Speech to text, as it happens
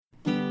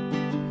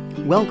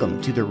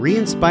Welcome to the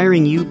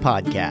Re-Inspiring You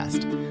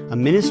podcast, a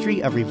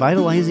ministry of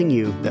revitalizing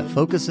you that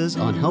focuses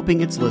on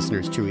helping its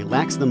listeners to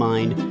relax the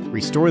mind,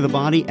 restore the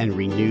body, and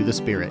renew the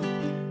spirit.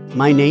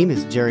 My name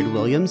is Jared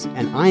Williams,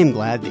 and I am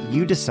glad that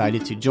you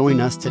decided to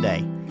join us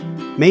today.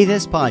 May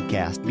this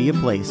podcast be a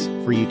place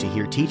for you to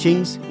hear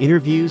teachings,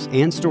 interviews,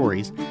 and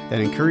stories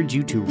that encourage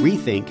you to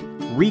rethink,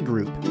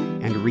 regroup,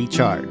 and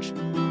recharge.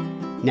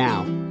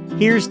 Now,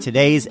 here's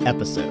today's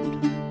episode.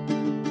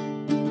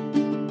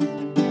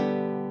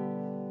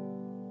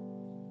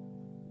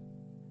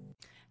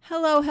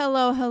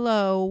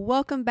 Hello.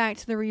 Welcome back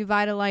to the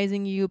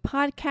Revitalizing You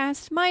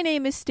podcast. My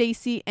name is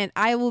Stacy, and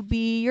I will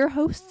be your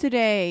host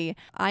today.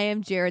 I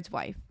am Jared's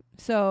wife,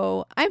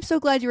 so I'm so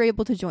glad you're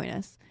able to join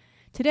us.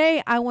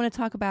 Today, I want to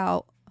talk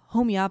about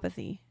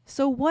homeopathy.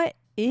 So what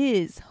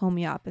is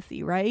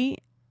homeopathy,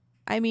 right?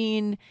 I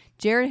mean,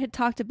 Jared had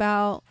talked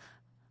about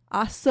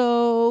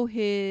also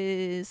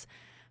his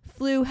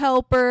flu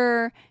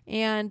helper,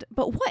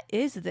 but what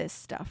is this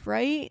stuff,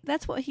 right?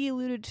 That's what he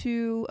alluded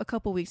to a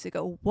couple weeks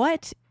ago.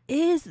 What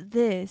is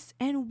this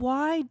and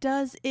why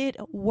does it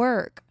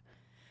work?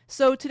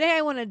 So today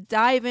I want to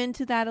dive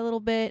into that a little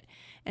bit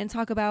and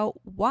talk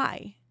about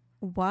why.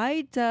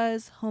 Why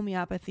does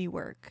homeopathy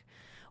work?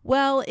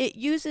 Well, it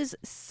uses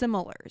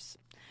similars.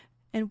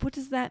 And what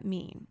does that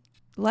mean?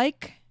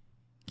 Like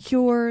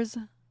cures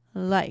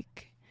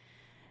like.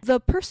 The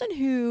person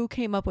who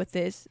came up with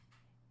this,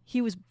 he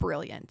was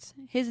brilliant.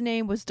 His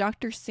name was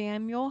Dr.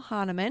 Samuel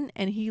Hahnemann,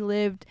 and he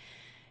lived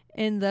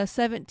in the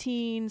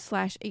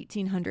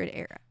 1700-1800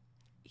 era.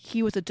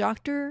 He was a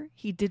doctor.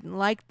 He didn't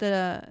like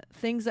the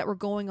things that were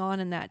going on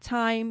in that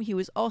time. He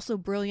was also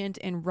brilliant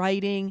in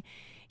writing.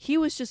 He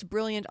was just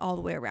brilliant all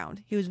the way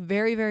around. He was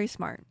very, very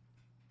smart.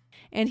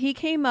 And he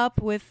came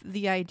up with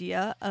the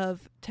idea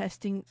of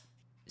testing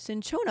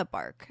cinchona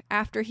bark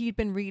after he'd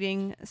been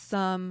reading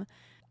some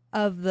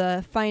of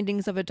the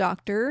findings of a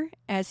doctor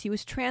as he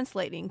was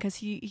translating, because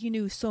he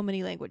knew so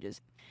many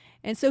languages.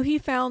 And so he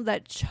found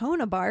that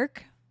chona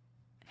bark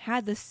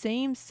had the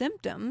same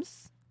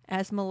symptoms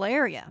as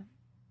malaria.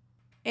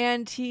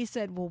 And he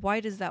said, well, why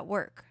does that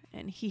work?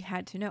 And he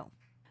had to know.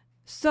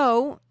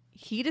 So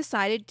he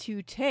decided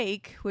to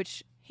take,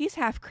 which he's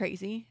half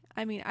crazy,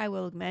 I mean, I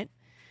will admit,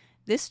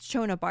 this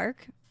chona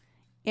bark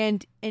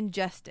and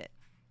ingest it.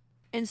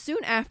 And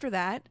soon after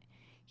that,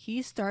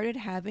 he started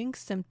having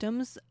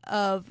symptoms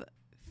of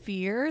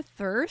fear,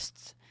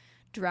 thirst,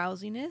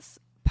 drowsiness,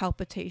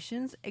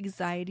 palpitations,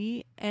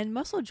 anxiety, and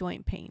muscle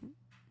joint pain.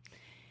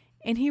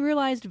 And he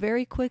realized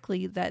very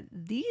quickly that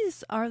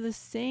these are the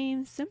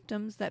same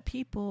symptoms that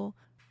people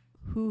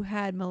who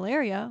had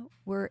malaria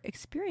were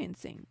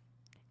experiencing.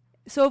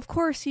 So, of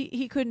course,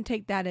 he couldn't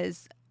take that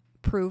as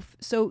proof.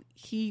 So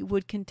he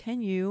would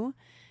continue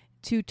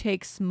to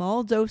take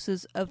small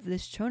doses of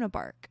this chona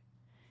bark.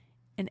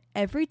 And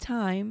every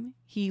time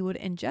he would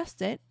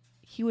ingest it,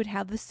 he would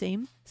have the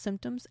same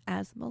symptoms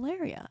as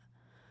malaria.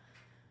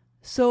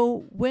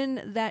 So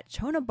when that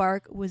chona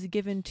bark was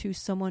given to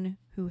someone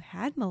who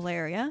had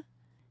malaria,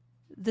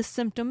 the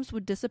symptoms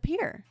would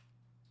disappear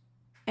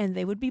and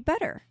they would be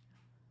better.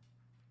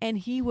 And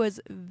he was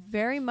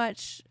very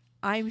much,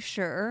 I'm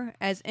sure,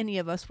 as any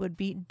of us would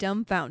be,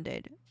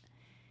 dumbfounded.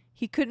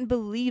 He couldn't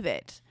believe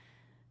it.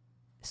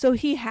 So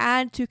he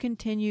had to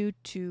continue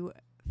to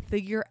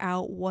figure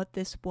out what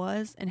this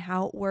was and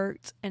how it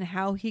worked and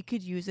how he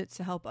could use it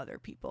to help other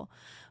people.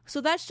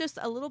 So that's just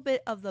a little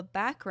bit of the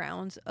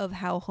background of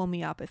how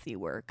homeopathy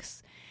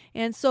works.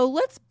 And so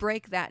let's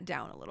break that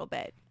down a little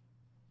bit.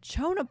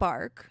 Chona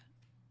bark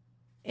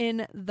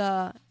in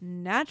the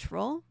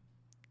natural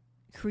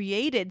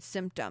created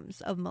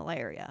symptoms of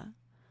malaria,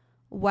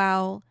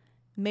 while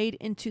made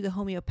into the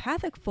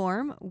homeopathic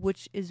form,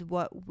 which is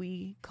what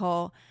we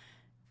call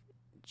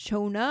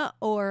Chona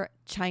or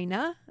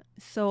China.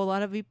 So a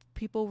lot of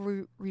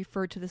people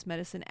refer to this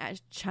medicine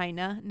as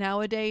China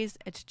nowadays.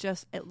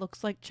 It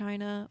looks like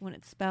China when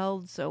it's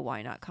spelled, so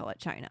why not call it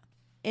China?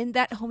 In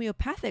that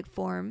homeopathic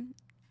form,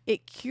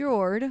 it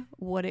cured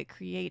what it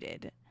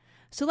created.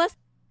 So let's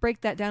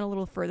break that down a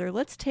little further.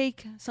 Let's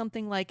take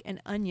something like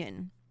an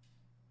onion.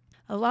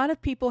 A lot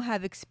of people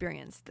have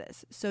experienced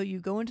this. So you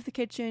go into the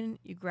kitchen,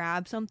 you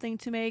grab something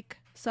to make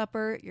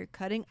supper, you're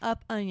cutting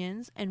up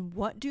onions, and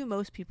what do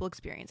most people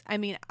experience? I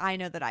mean, I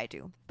know that I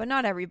do, but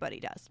not everybody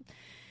does.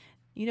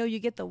 You know, you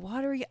get the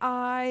watery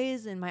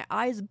eyes, and my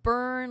eyes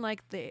burn I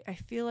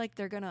feel like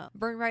they're gonna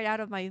burn right out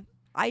of my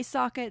eye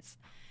sockets,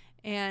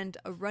 and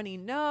a runny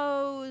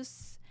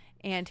nose,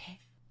 and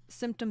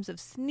symptoms of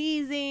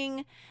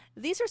sneezing.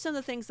 These are some of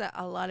the things that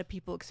a lot of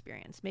people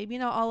experience. Maybe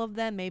not all of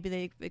them. Maybe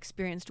they've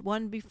experienced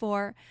one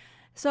before.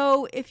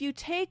 So if you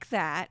take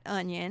that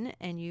onion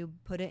and you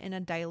put it in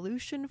a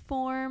dilution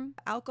form,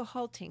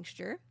 alcohol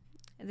tincture,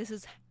 and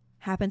this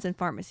happens in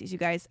pharmacies, you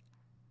guys.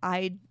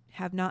 I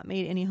have not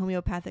made any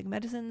homeopathic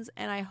medicines,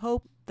 and I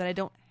hope that I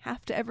don't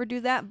have to ever do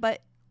that,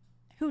 but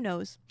who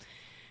knows?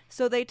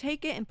 So they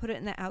take it and put it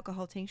in the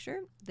alcohol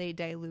tincture. They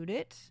dilute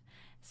it,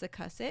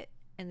 succuss it,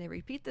 and they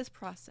repeat this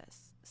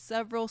process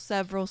several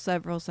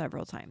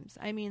times.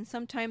 I mean,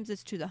 sometimes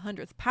it's to the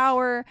 100th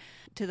power,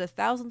 to the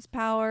 1000th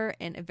power,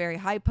 and at very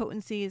high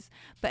potencies.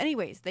 But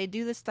anyways, they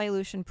do this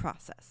dilution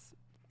process.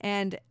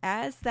 And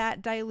as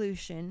that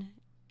dilution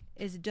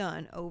is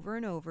done over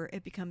and over,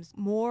 it becomes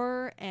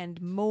more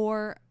and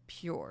more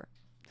pure,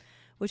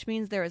 which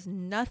means there is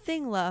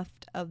nothing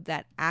left of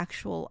that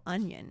actual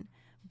onion,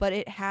 but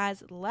it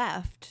has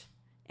left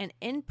an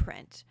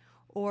imprint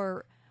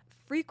or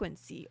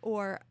frequency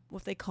or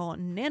what they call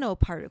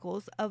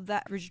nanoparticles of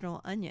that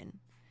original onion.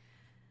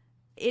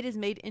 It is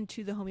made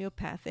into the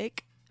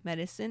homeopathic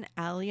medicine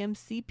Allium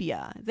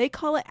sepia. They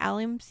call it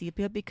Allium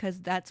sepia because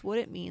that's what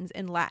it means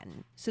in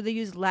Latin. So they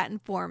use Latin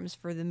forms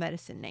for the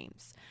medicine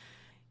names.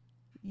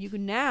 You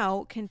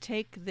now can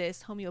take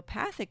this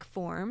homeopathic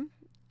form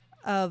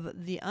of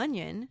the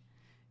onion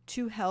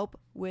to help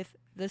with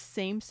the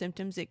same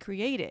symptoms it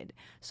created.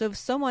 So if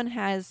someone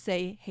has,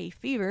 say, hay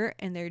fever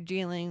and they're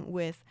dealing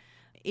with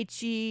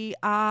itchy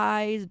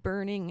eyes,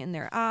 burning in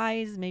their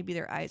eyes, maybe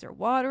their eyes are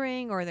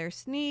watering or they're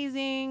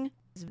sneezing,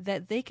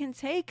 that they can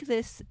take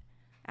this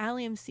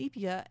Allium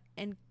sepia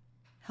and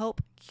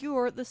help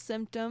cure the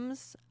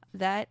symptoms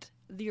that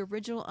the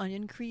original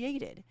onion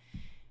created,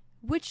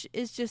 which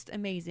is just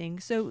amazing.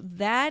 So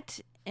that,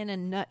 in a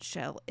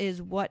nutshell,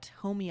 is what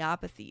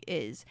homeopathy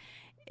is.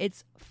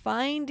 It's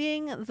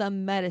finding the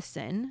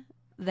medicine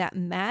that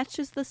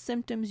matches the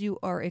symptoms you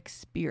are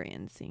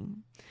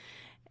experiencing.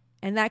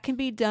 And that can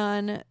be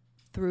done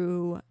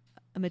through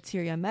a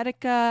materia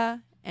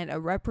medica and a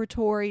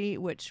repertory,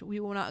 which we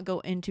will not go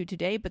into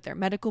today, but they're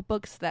medical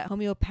books that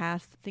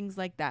homeopaths, things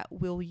like that,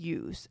 will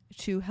use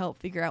to help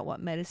figure out what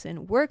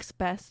medicine works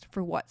best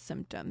for what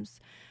symptoms.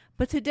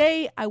 But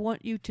today, I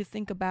want you to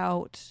think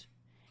about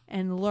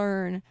and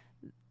learn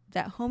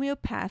that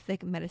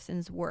homeopathic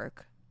medicines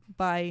work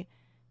by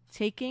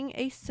taking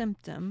a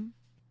symptom,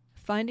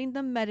 finding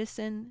the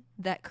medicine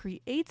that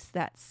creates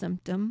that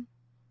symptom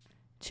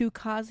to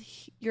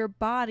cause your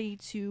body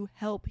to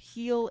help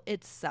heal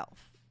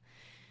itself.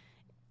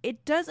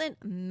 It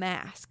doesn't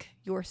mask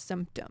your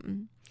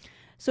symptom.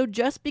 So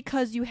just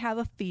because you have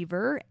a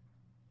fever,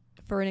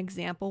 for an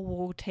example,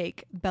 we'll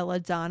take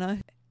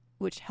belladonna,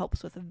 which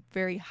helps with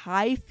very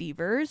high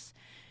fevers,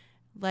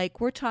 like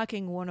we're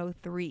talking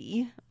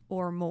 103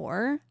 or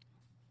more,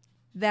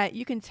 that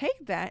you can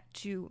take that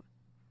to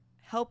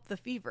help the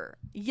fever.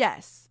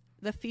 Yes,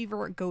 the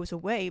fever goes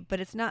away, but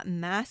it's not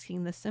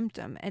masking the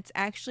symptom. It's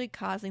actually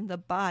causing the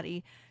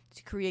body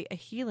to create a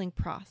healing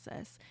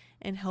process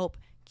and help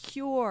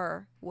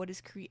cure what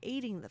is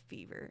creating the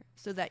fever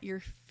so that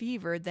your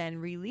fever then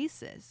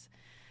releases.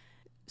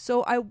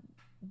 So I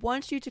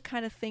want you to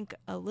kind of think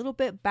a little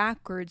bit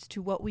backwards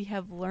to what we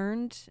have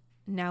learned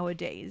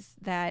nowadays,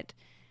 that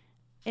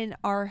in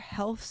our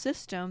health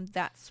system,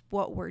 that's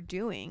what we're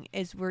doing,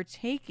 is we're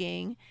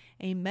taking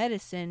a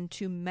medicine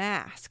to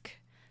mask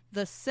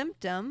the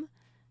symptom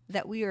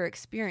that we are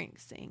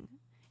experiencing.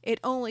 It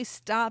only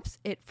stops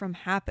it from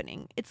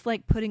happening. It's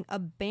like putting a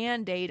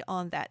Band-Aid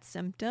on that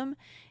symptom.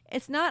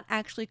 It's not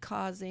actually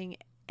causing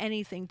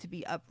anything to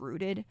be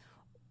uprooted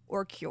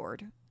or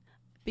cured.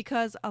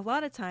 Because a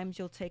lot of times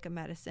you'll take a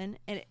medicine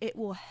and it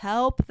will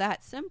help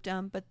that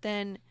symptom, but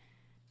then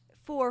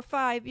 4 or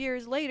 5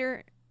 years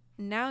later,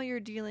 now you're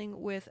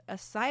dealing with a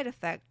side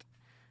effect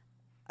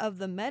of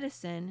the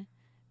medicine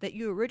that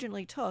you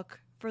originally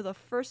took for the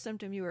first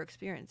symptom you were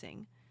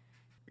experiencing.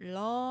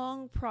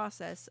 Long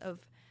process of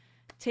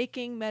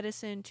taking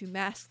medicine to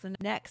mask the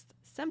next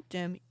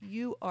symptom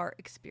you are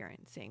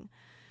experiencing.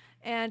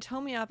 And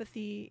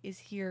homeopathy is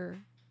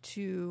here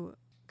to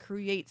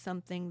create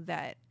something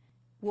that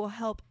will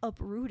help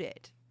uproot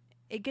it.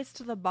 It gets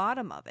to the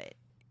bottom of it.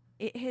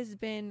 It has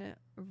been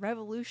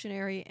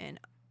revolutionary in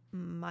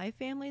my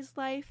family's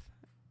life,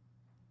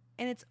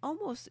 and it's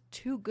almost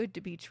too good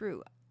to be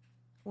true.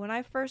 When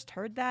I first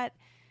heard that,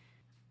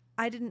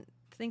 I didn't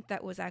think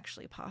that was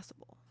actually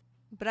possible.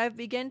 But I've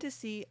begun to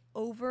see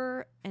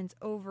over and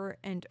over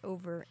and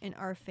over in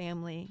our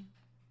family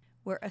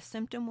where a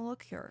symptom will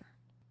occur.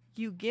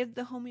 You give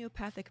the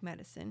homeopathic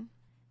medicine,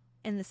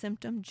 and the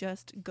symptom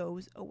just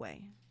goes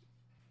away.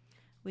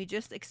 We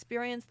just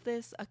experienced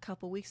this a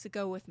couple weeks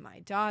ago with my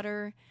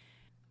daughter.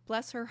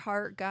 Bless her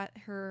heart, got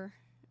her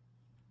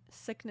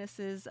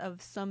sicknesses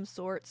of some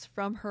sorts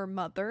from her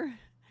mother.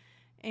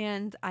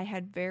 And I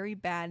had very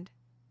bad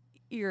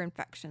ear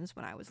infections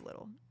when I was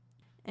little.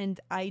 And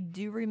I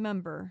do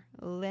remember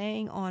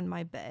laying on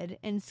my bed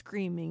and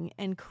screaming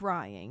and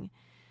crying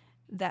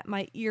that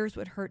my ears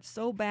would hurt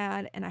so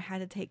bad, and I had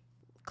to take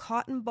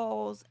cotton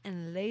balls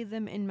and lay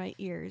them in my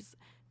ears,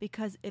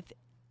 because if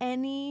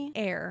any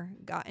air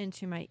got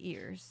into my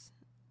ears,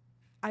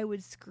 I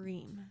would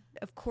scream.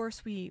 Of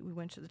course, we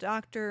went to the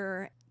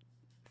doctor,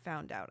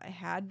 found out I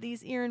had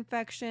these ear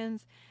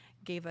infections,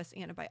 gave us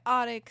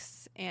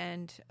antibiotics,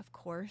 and of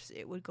course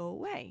it would go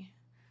away.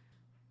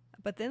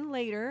 But then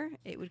later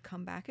it would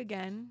come back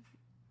again.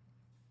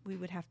 We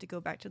would have to go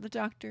back to the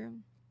doctor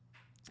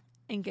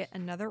and get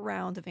another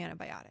round of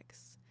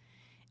antibiotics.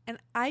 And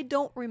I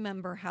don't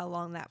remember how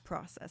long that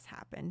process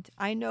happened.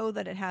 I know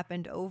that it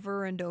happened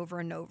over and over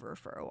and over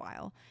for a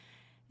while.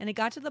 And it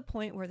got to the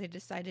point where they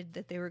decided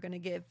that they were going to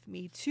give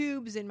me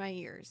tubes in my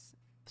ears.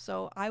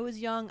 So I was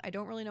young. I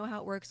don't really know how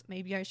it works.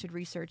 Maybe I should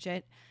research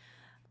it.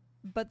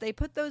 But they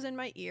put those in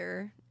my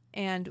ear,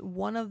 and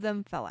one of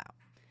them fell out.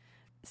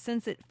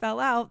 Since it fell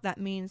out, that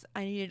means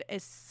I needed a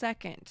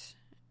second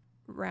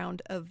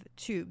round of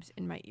tubes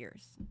in my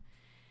ears.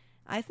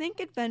 I think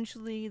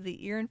eventually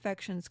the ear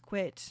infections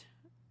quit,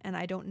 and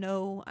I don't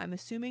know. I'm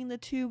assuming the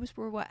tubes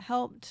were what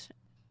helped.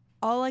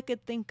 All I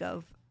could think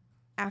of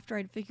after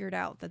I'd figured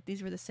out that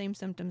these were the same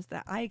symptoms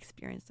that I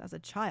experienced as a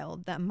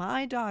child, that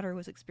my daughter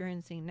was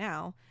experiencing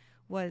now,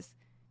 was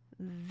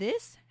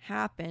this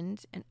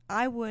happened and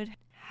I would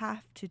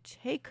have to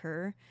take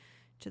her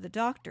to the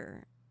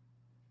doctor.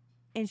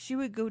 And she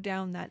would go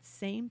down that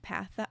same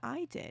path that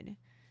I did.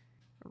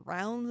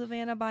 Rounds of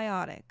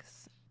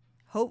antibiotics.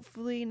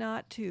 Hopefully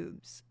not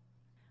tubes.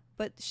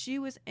 But she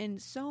was in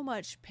so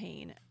much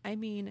pain. I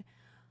mean,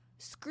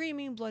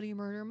 screaming bloody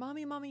murder.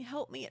 Mommy, mommy,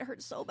 help me. It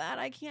hurts so bad.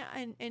 I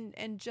can't.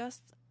 And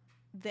just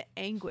the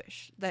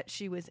anguish that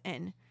she was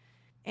in.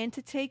 And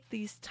to take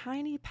these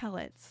tiny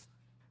pellets,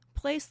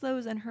 place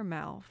those in her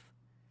mouth,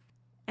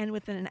 and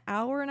within an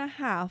hour and a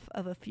half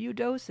of a few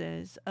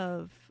doses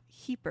of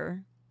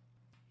Heaper,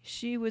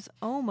 she was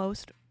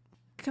almost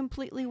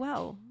completely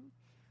well.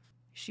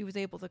 She was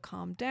able to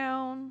calm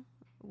down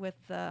with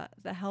the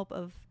help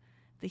of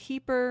the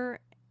Heaper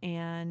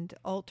and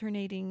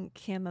alternating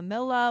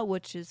chamomilla,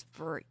 which is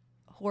for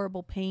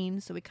horrible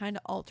pain. So we kind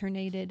of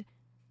alternated.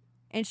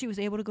 And she was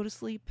able to go to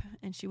sleep.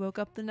 And she woke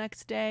up the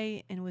next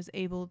day and was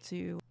able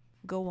to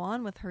go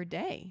on with her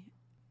day.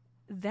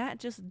 That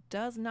just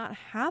does not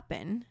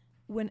happen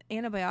when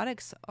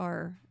antibiotics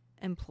are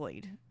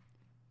employed.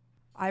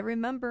 I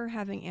remember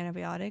having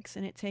antibiotics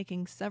and it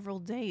taking several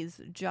days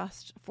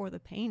just for the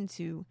pain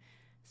to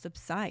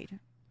subside.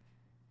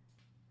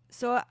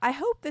 So I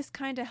hope this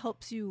kind of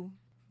helps you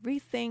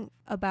rethink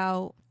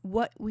about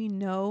what we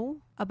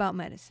know about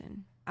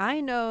medicine.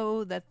 I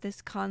know that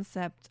this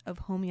concept of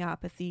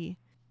homeopathy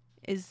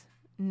is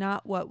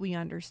not what we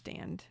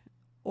understand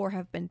or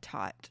have been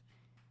taught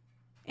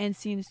and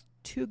seems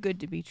too good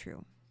to be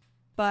true.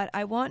 But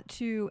I want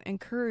to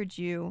encourage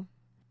you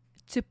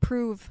to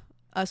prove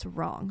us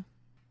wrong,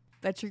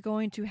 that you're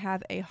going to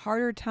have a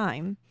harder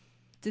time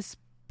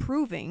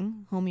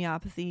disproving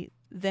homeopathy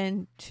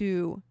than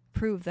to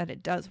prove that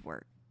it does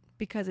work,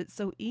 because it's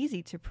so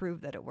easy to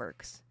prove that it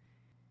works.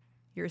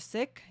 You're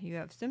sick, you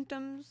have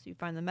symptoms, you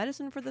find the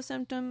medicine for the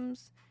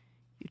symptoms,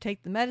 you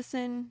take the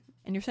medicine,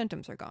 and your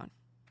symptoms are gone.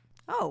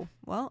 Oh,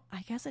 well,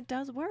 I guess it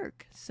does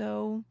work.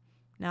 So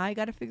now I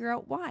got to figure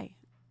out why.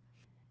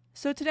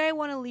 So today I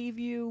want to leave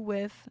you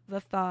with the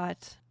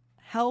thought,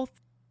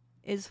 health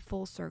is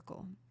full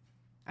circle.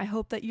 I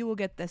hope that you will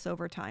get this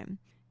over time.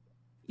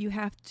 You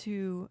have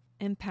to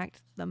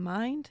impact the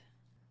mind,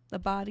 the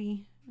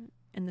body,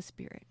 and the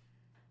spirit.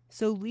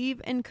 So leave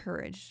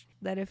encouraged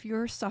that if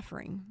you're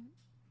suffering,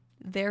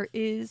 there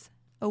is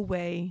a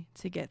way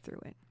to get through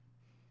it.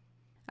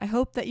 I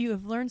hope that you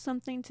have learned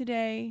something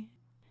today.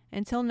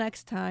 Until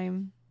next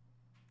time,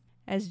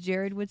 as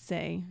Jared would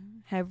say,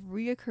 have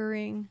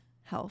reoccurring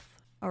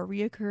health or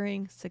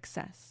reoccurring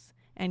success,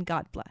 and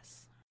God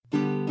bless.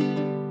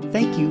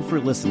 Thank you for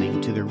listening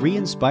to the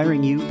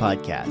Re-Inspiring You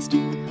podcast.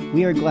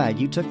 We are glad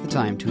you took the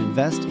time to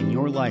invest in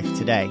your life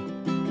today.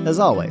 As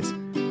always,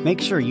 make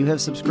sure you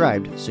have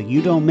subscribed so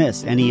you don't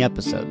miss any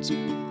episodes.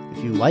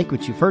 If you like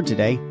what you've heard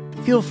today,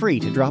 feel free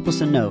to drop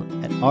us a note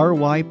at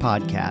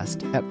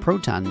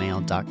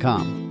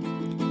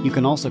rypodcast@protonmail.com. You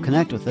can also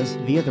connect with us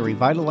via the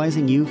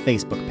Revitalizing You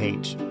Facebook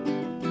page.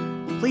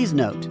 Please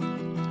note,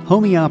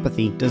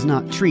 homeopathy does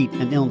not treat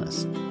an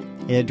illness.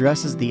 It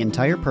addresses the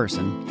entire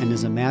person and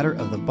is a matter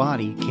of the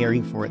body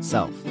caring for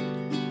itself.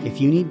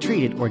 If you need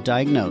treated or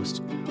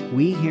diagnosed,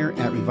 we here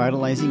at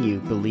Revitalizing You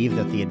believe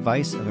that the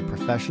advice of a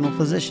professional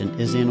physician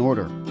is in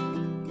order.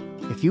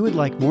 If you would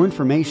like more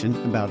information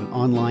about an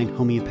online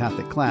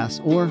homeopathic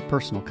class or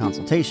personal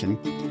consultation,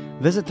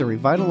 visit the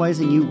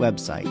Revitalizing You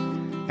website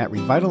at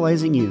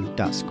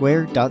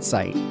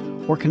revitalizingyou.square.site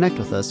or connect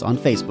with us on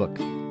Facebook.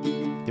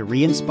 The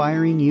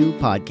Re-Inspiring You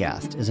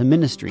podcast is a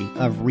ministry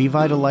of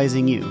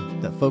Revitalizing You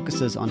that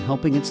focuses on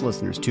helping its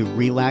listeners to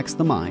relax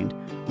the mind,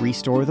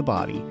 restore the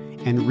body,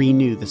 and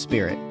renew the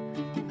spirit.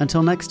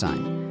 Until next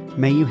time,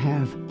 may you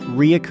have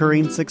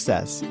reoccurring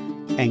success,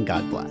 and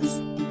God bless.